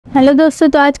Hello दोस्तों,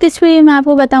 तो आज के इस वीडियो में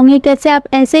आपको बताऊंगी कैसे आप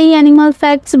ऐसे ही एनिमल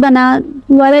फैक्ट्स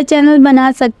वाला चैनल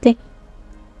बना सकते।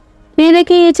 ये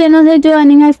देखिए, ये चैनल है जो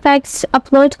एनिमल फैक्ट्स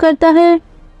अपलोड करता है।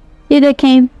 ये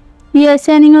देखें, ये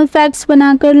ऐसे एनिमल फैक्ट्स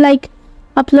बनाकर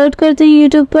अपलोड करते हैं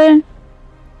यूट्यूब पर।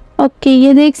 ओके,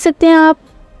 ये देख सकते हैं आप,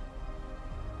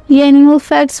 ये एनिमल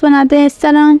फैक्ट्स बनाते हैं इस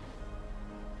तरह।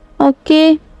 ओके,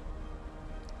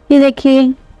 ये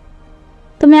देखिए,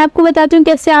 तो मैं आपको बताती हूँ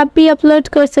कैसे आप भी अपलोड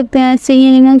कर सकते हैं ऐसे ही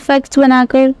एनिमल फैक्ट्स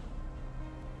बनाकर।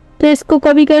 तो इसको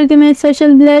कॉपी करके मैं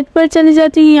सोशल ब्लेड पर चली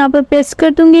जाती हूँ, यहाँ पर पेस्ट कर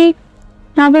दूँगी,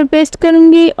 यहाँ पर पेस्ट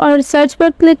करूँगी और सर्च पर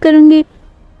क्लिक करूँगी।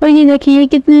 और ये देखिए, ये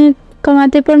कितने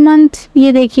कमाते पर मंथ,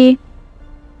 ये देखिए।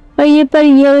 और ये पर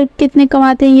ये कितने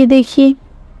कमाते हैं, ये देखिए।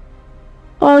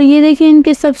 और ये देखिए,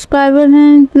 इनके सब्सक्राइबर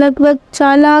हैं लगभग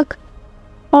 4 लाख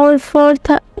और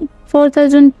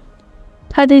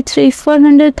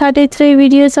 433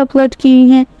 वीडियोस अपलोड की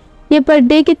हैं। ये पर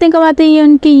डे कितने कमाते हैं, ये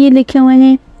उनके ये लिखे हुए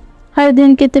हैं, हर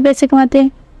दिन कितने पैसे कमाते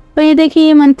हैं। और ये देखिए,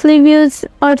 ये मंथली व्यूज़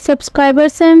और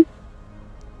सब्सक्राइबर्स हैं,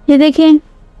 ये देखें।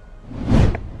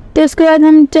 तो उसके बाद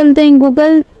हम चलते हैं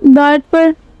गूगल बार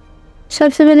पर।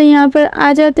 सबसे पहले यहाँ पर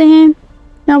आ जाते हैं,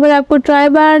 यहाँ पर आपको ट्राई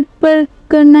बार पर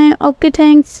करना है। Okay,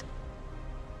 thanks,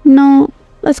 no.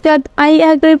 उसके बाद आई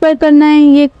एग्री पर करना है,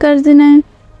 ये कर देना है।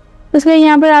 उसके बाद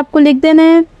यहाँ पर आपको लिख देना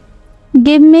है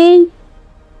give me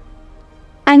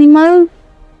animal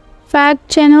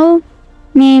fact channel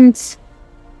names.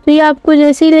 तो ये आपको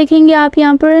जैसे ही लिखेंगे आप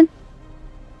यहाँ पर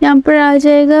आ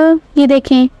जाएगा। ये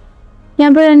देखें,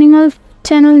 यहाँ पर एनिमल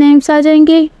चैनल नेम्स आ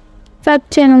जाएंगे,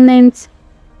 फैक्ट चैनल नेम्स।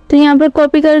 तो यहाँ पर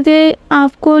कॉपी करके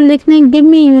आपको लिखना है गिव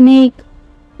मी यूनिक।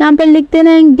 यहाँ पर लिख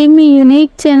देना है give me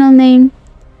unique channel name,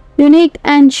 unique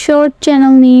and short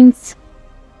channel names.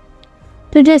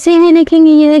 तो जैसे ही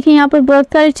लिखेंगे, ये देखें, यहाँ पर बहुत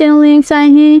सारे चैनल नेम्स आए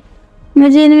हैं।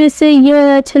 मुझे इनमें से ये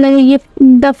अच्छा लगे, ये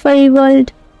द फरी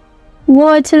वर्ल्ड, वो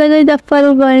अच्छा लगे द फर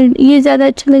वर्ल्ड, ये ज़्यादा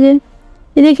अच्छा लगे, ये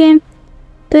देखें।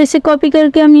 तो इसे कॉपी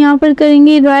करके हम यहाँ पर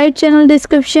करेंगे right channel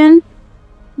description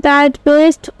that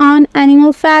based on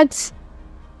animal facts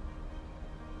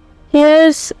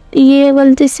hairs, ये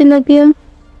गलती से लग गया।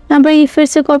 यहाँ पर ये फिर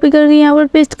से कॉपी करके यहाँ पर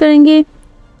पेस्ट करेंगे, ये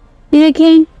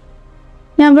देखें।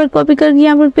 यहाँ पर कॉपी करके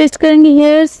यहाँ पर पेस्ट करेंगे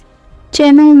हेयर्स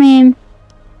चैनल नेम,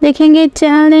 देखेंगे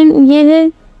चैनल नेम ये है,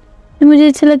 ये मुझे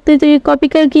अच्छा लगता है। तो ये कॉपी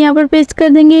करके यहाँ पर पेस्ट कर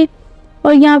देंगे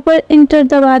और यहाँ पर इंटर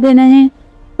दबा देना है।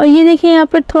 और ये देखें, यहाँ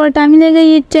पर थोड़ा टाइम लगेगा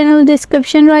ये चैनल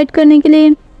डिस्क्रिप्शन राइट करने के लिए।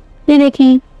 ये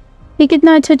देखें, ये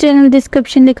कितना अच्छा चैनल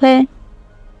डिस्क्रिप्शन लिखा है।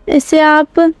 इससे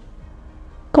आप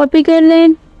कॉपी कर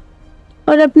लें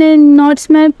और अपने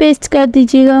नोट्स में पेस्ट कर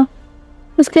दीजिएगा।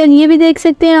 उसके बाद ये भी देख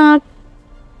सकते हैं आप।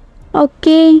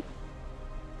 ओके,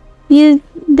 ये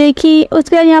देखिए।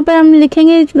 उसके बाद यहाँ पर हम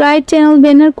लिखेंगे राइट चैनल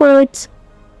बैनर कोड्स।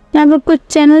 यहाँ पर कुछ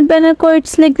चैनल बैनर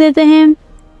कोड्स लिख देते हैं।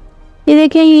 ये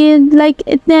देखें, ये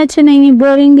इतने अच्छे नहीं,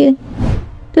 बोरिंग है।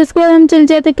 तो उसके बाद हम चल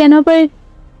जाते हैं कैनवा पर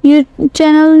यूट्यूब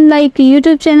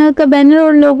चैनल का बैनर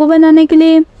और लोगो बनाने के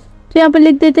लिए। तो यहाँ पर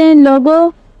लिख देते हैं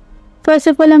लोगो। फर्स्ट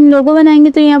ऑफ ऑल हम लोगो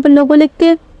बनाएंगे, तो यहाँ पर लोगो लिख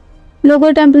के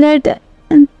लोगो टेम्पलेट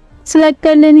सेलेक्ट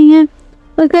कर लेनी है।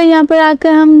 उसके यहाँ पर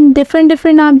आकर हम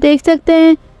डिफरेंट आप देख सकते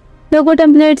हैं लोगो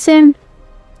टेम्पलेट से।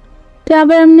 तो यहाँ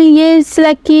पर हमने ये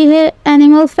सिलेक्ट की है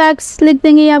एनिमल फैक्ट्स, लिख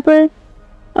देंगे यहाँ पर।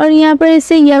 और यहाँ पर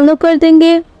इसे येलो कर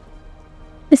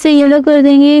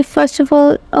देंगे, फर्स्ट ऑफ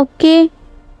ऑल। ओके,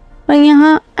 और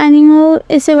यहाँ एनिमल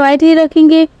इसे वाइट ही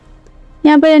रखेंगे।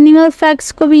 यहाँ पर एनिमल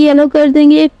फैक्ट्स को भी येलो कर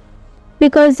देंगे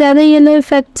बिकॉज ज़्यादा येलो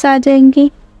इफेक्ट्स आ जाएंगे।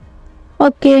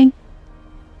 ओके,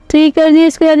 तो ये कर दिए।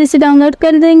 इसके बाद इसे डाउनलोड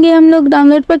कर देंगे हम लोग।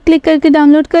 डाउनलोड पर क्लिक करके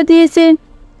डाउनलोड कर दिए इसे।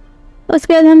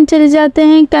 उसके बाद हम चले जाते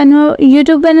हैं कैनवा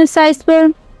यूट्यूब बैनर साइज़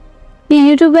पर। ये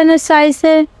यूट्यूब बैनर साइज़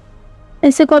है,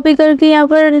 इसे कॉपी करके यहाँ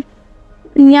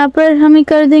पर हमें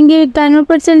कर देंगे। कैनवा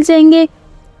पर चल जाएंगे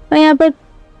और यहाँ पर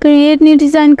create new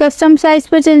design custom size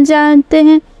पर चल जाते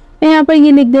हैं। यहाँ पर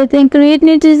ये लिख देते हैं क्रिएट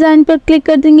न्यू डिज़ाइन पर क्लिक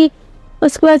कर देंगे।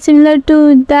 उसके बाद सिमिलर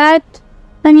टू दैट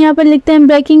हम यहाँ पर लिखते हैं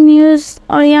ब्रेकिंग न्यूज़।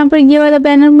 और यहाँ पर ये वाला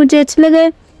बैनर मुझे अच्छा लगा है,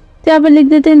 तो यहाँ पर लिख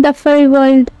देते हैं द फरी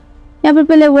वर्ल्ड। यहाँ पर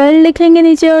पहले वर्ल्ड लिखेंगे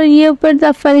नीचे और ये ऊपर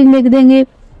द फरी लिख देंगे।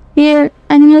 ये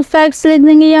एनिमल फैक्ट्स लिख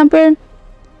देंगे यहाँ पर,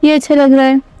 ये अच्छा लग रहा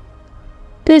है।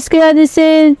 तो इसके बाद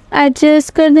इसे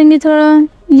एडजस्ट कर देंगे थोड़ा,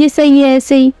 ये सही है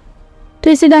ऐसे ही।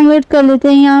 तो इसे डाउनलोड कर लेते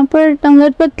हैं। यहाँ पर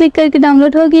डाउनलोड पर क्लिक करके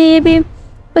डाउनलोड हो गया ये भी।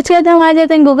 उसके बाद हम आ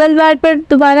जाते हैं गूगल बार पर,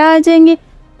 दोबारा आ जाएंगे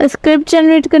स्क्रिप्ट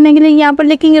जनरेट करने के लिए। यहाँ पर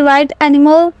लिखेंगे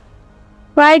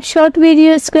right short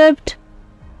video script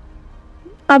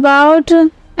about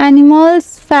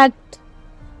animals facts.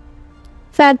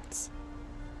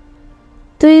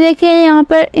 तो ये देखिए, यहाँ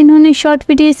पर इन्होंने शॉर्ट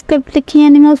वीडियो स्क्रिप्ट लिखी है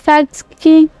एनिमल फैक्ट्स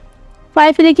की।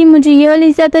 5 लेकिन मुझे ये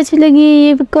वाली ज़्यादा अच्छी लगी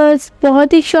ये बिकॉज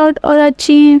बहुत ही शॉर्ट और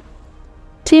अच्छी है।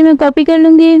 ठीक, मैं कॉपी कर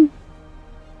लूँगी,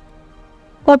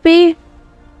 कॉपी,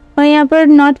 और यहाँ पर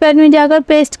नोट पैड में जाकर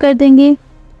पेस्ट कर देंगे।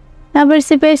 यहाँ पर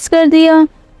इसे पेस्ट कर दिया।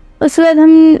 उसके बाद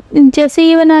हम जैसे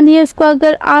ये बना लिया उसको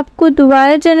अगर आपको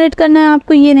दोबारा जनरेट करना है,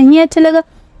 आपको ये नहीं अच्छा लगा,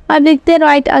 आप लिखते हैं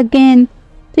राइट अगेन,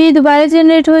 तो ये दोबारा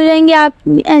जनरेट हो जाएंगे। आप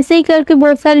ऐसे ही करके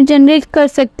बहुत सारे जनरेट कर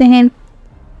सकते हैं।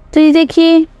 तो ये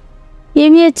देखिए ये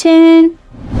भी अच्छे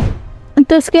हैं।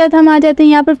 तो उसके बाद हम आ जाते हैं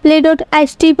यहाँ पर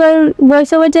play.ht पर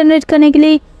वॉइस ओवर जनरेट करने के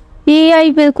लिए। ये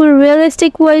आई बिल्कुल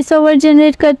रियलिस्टिक वॉइस ओवर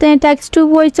जनरेट करते हैं, टेक्स्ट टू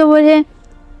वॉइस ओवर है।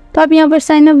 तो आप यहाँ पर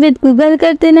साइन अप विद गूगल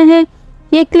कर देना है,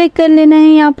 ये क्लिक कर लेना है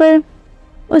यहाँ पर।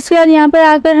 उसके बाद यहाँ पर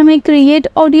आकर हमें क्रिएट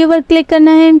ऑडियो पर क्लिक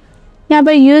करना है। यहाँ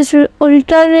पर यूज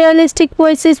अल्ट्रा रियलिस्टिक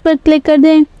वॉइसेस पर क्लिक कर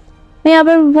दें, यहाँ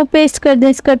पर वो पेस्ट कर दें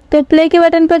इसका। तो प्ले के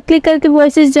बटन पर क्लिक करके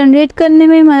वॉइसेस जनरेट करने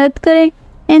में मदद करें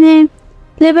इन्हें।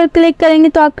 प्ले पर क्लिक करेंगे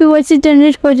तो आपकी वॉइसेस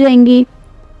जनरेट हो जाएंगी।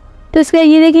 तो उसके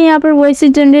ये देखिए यहाँ पर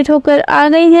वॉइसेस जनरेट होकर आ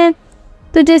गई हैं।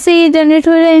 तो जैसे ये जनरेट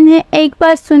हो रहे हैं इन्हें एक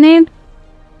बार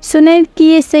सुने कि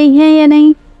ये सही है या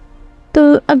नहीं। तो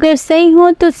अगर सही हो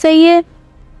तो सही है,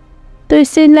 तो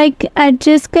इसे लाइक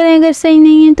एडजस्ट करें, अगर सही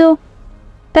नहीं है तो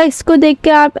टेक्स्ट को देख के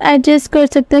आप एडजस्ट कर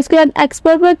सकते हैं। उसके बाद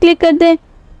एक्सपोर्ट पर क्लिक कर दें,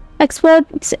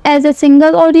 export as a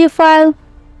single audio file,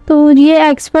 तो ये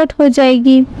एक्सपोर्ट हो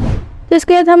जाएगी। तो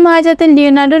उसके बाद हम आ जाते हैं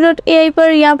leonardo.ai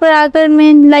पर। यहाँ पर आकर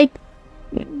मैं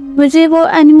मुझे वो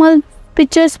एनिमल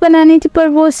पिक्चर्स बनानी थी पर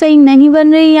वो सही नहीं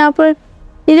बन रही। यहाँ पर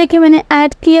ये देखिए मैंने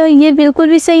ऐड किया, ये बिल्कुल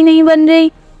भी सही नहीं बन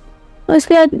रही।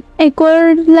 उसके बाद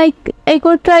एक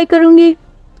और ट्राई करूँगी,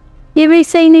 ये भी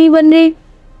सही नहीं बन रही।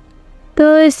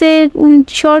 तो इसे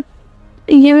शॉर्ट,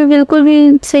 ये भी बिल्कुल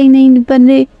भी सही नहीं बन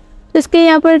रही। तो इसके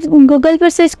यहाँ पर गूगल पर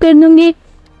सर्च कर लूँगी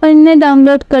और इन्हें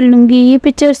डाउनलोड कर लूँगी ये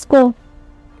पिक्चर्स को।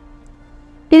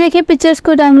 ये देखिए पिक्चर्स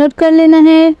को डाउनलोड कर लेना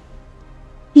है,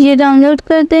 ये डाउनलोड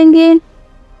कर देंगे।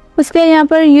 उसके यहाँ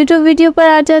पर यूट्यूब वीडियो पर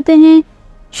आ जाते हैं,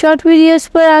 शॉर्ट वीडियोस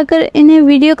पर आकर इन्हें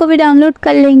वीडियो को भी डाउनलोड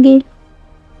कर लेंगे।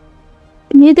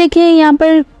 ये देखिए यहाँ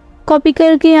पर कॉपी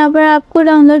करके यहाँ पर आपको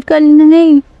डाउनलोड कर लेना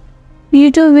है।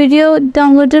 यूट्यूब वीडियो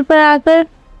डाउनलोडर पर आकर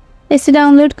इसे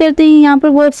डाउनलोड करते हैं। यहाँ पर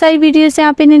बहुत सारी वीडियोस हैं,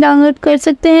 आप इन्हें डाउनलोड कर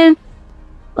सकते हैं।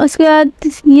 उसके बाद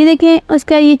ये देखें,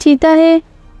 उसका ये चीता है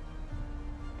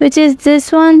विच इज़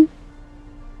दिस वन,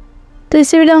 तो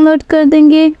इसे भी डाउनलोड कर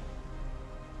देंगे।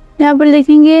 यहाँ पर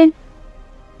देखेंगे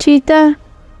चीता,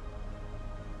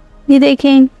 ये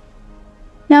देखें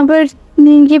यहाँ पर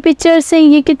ये पिक्चर्स हैं,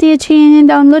 ये कितनी अच्छी हैं,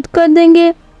 डाउनलोड कर देंगे।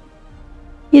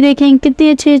 ये देखें कितनी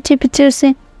अच्छी पिक्चर्स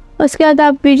हैं। उसके बाद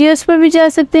आप वीडियोस पर भी जा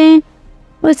सकते हैं।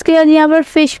 उसके बाद यहाँ पर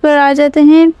फ़िश पर आ जाते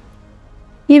हैं,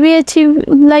 ये भी अच्छी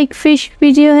फ़िश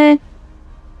वीडियो है।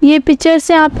 ये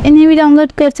पिक्चर्स हैं, आप इन्हें भी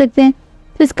डाउनलोड कर सकते हैं।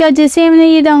 तो इसका जैसे हमने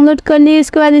ये डाउनलोड कर ली,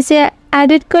 उसके बाद इसे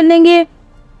एडिट कर लेंगे।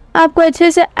 आपको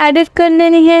अच्छे से एडिट कर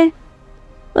लेनी है।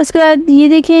 उसके बाद ये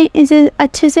देखें इसे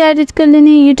अच्छे से एडिट कर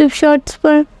लेनी है यूट्यूब शॉर्ट्स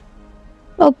पर।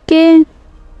 ओके,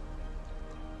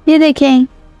 ये देखें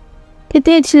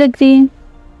कितनी अच्छी लग रही है।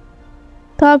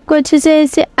 तो आपको अच्छे से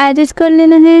इसे एडिट कर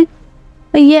लेना है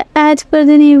और ये ऐड कर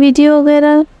देनी है वीडियो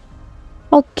वगैरह।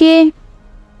 ओके,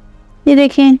 ये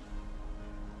देखें ये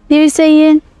भी सही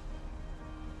है।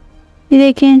 ये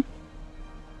देखें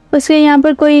उसके यहाँ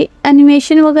पर कोई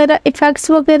एनिमेशन वगैरह इफ़ेक्ट्स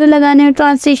वगैरह लगाने हैं,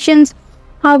 ट्रांजिशंस,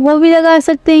 आप वो भी लगा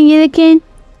सकते हैं। ये देखें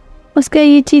उसका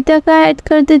ये चीता का ऐड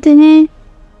कर देते हैं,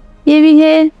 ये भी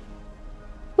है।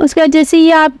 उसका जैसे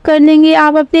ये आप कर लेंगे,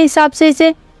 आप अपने हिसाब से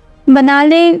इसे बना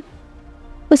लें।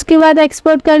 उसके बाद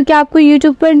एक्सपोर्ट करके आपको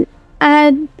यूट्यूब पर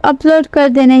अपलोड कर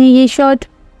देना है ये शॉर्ट।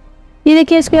 ये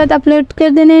देखिए उसके बाद अपलोड कर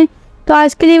देने। तो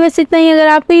आज के लिए बस इतना ही। अगर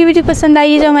आपको ये वीडियो पसंद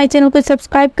आई है तो हमारे चैनल को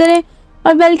सब्सक्राइब करें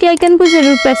और बेल के आइकन को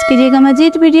ज़रूर प्रेस कीजिएगा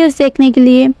मज़ीद वीडियोस देखने के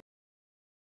लिए।